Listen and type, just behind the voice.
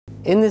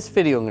In this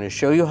video, I'm going to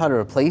show you how to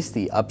replace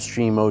the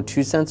upstream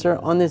O2 sensor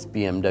on this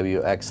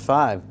BMW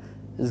X5.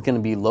 This is going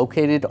to be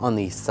located on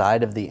the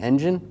side of the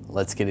engine.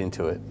 Let's get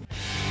into it.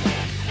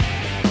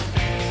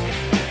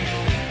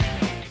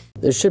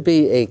 There should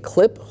be a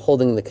clip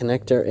holding the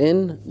connector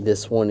in.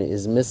 This one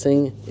is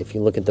missing. If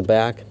you look at the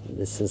back,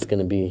 this is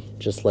going to be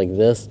just like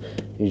this.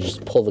 You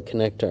just pull the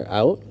connector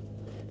out.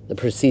 The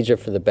procedure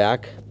for the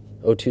back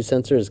O2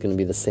 sensor is going to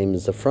be the same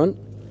as the front.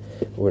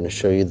 We're going to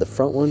show you the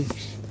front one.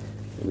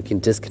 We can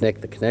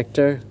disconnect the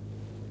connector.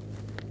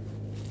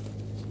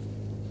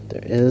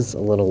 There is a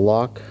little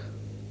lock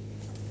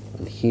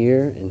on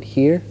here and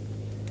here.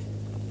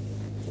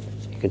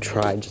 You can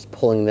try just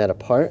pulling that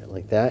apart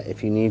like that.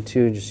 If you need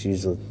to, just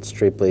use a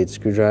straight blade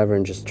screwdriver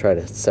and just try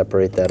to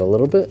separate that a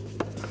little bit.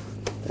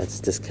 That's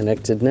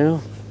disconnected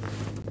now.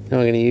 Now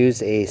I'm going to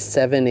use a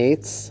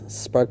 7/8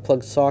 spark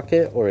plug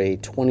socket or a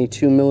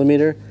 22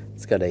 millimeter.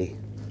 It's got a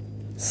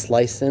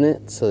slice in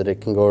it so that it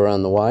can go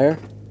around the wire.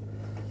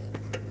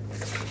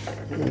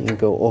 And you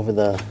go over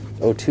the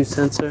O2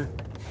 sensor.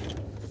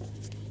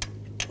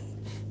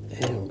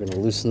 And we're going to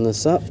loosen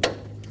this up.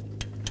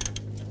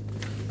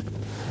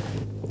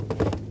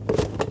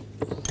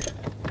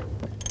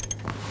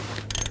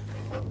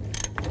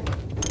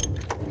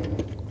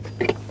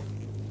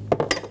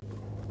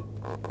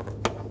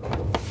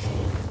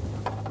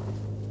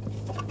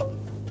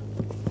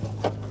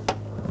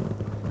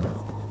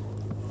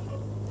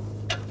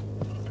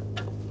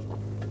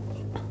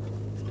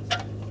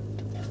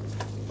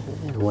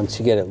 Once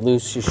you get it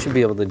loose, you should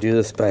be able to do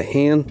this by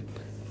hand.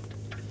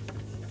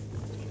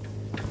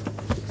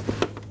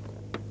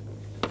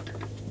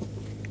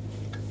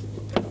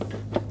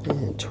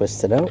 And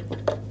twist it out.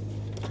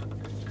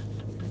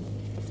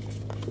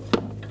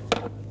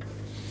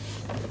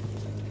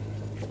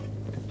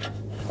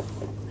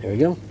 There we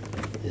go.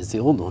 Here's the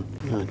old one.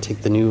 I'm going to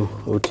take the new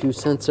O2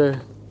 sensor,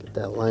 get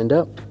that lined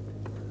up.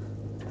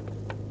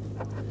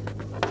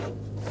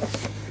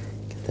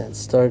 Get that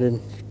started.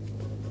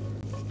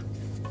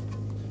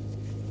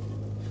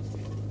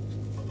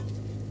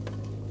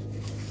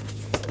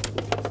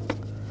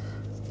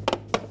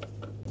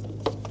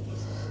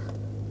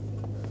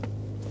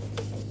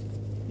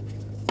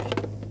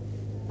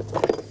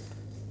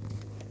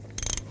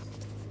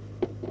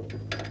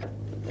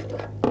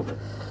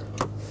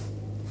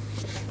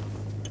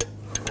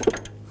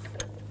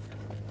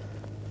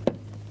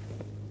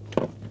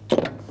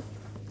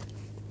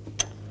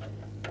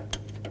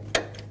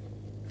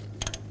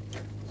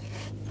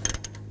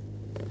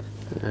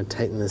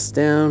 Tighten this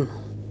down,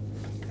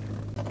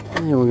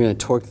 and we're going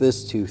to torque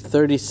this to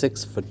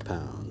 36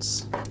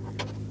 foot-pounds.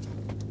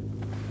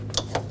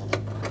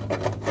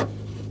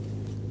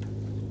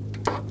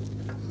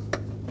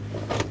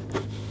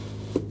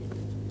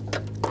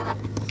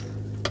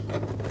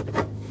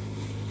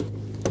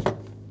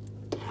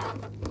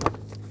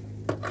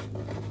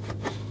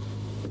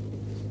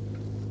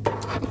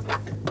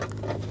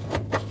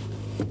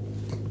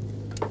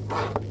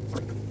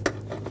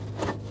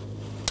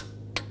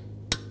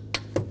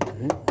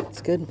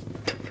 Good.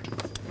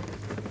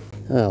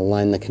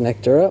 Line the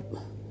connector up.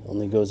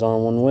 Only goes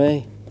on one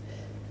way.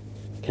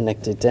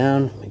 Connect it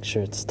down. Make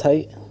sure it's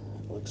tight.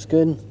 Looks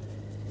good.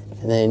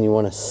 And then you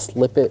want to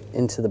slip it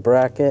into the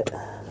bracket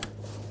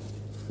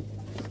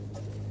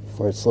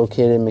where it's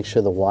located. Make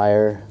sure the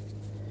wire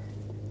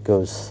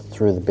goes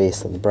through the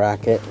base of the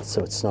bracket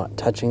so it's not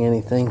touching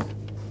anything.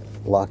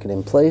 Lock it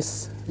in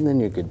place, and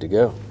then you're good to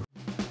go.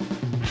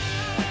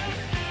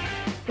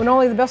 When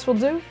only the best will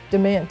do,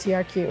 demand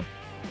TRQ.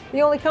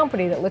 The only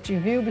company that lets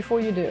you view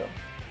before you do.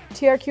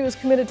 TRQ is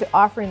committed to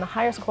offering the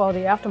highest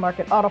quality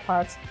aftermarket auto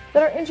parts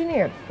that are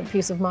engineered for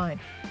peace of mind.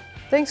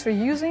 Thanks for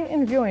using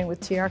and viewing with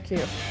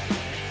TRQ.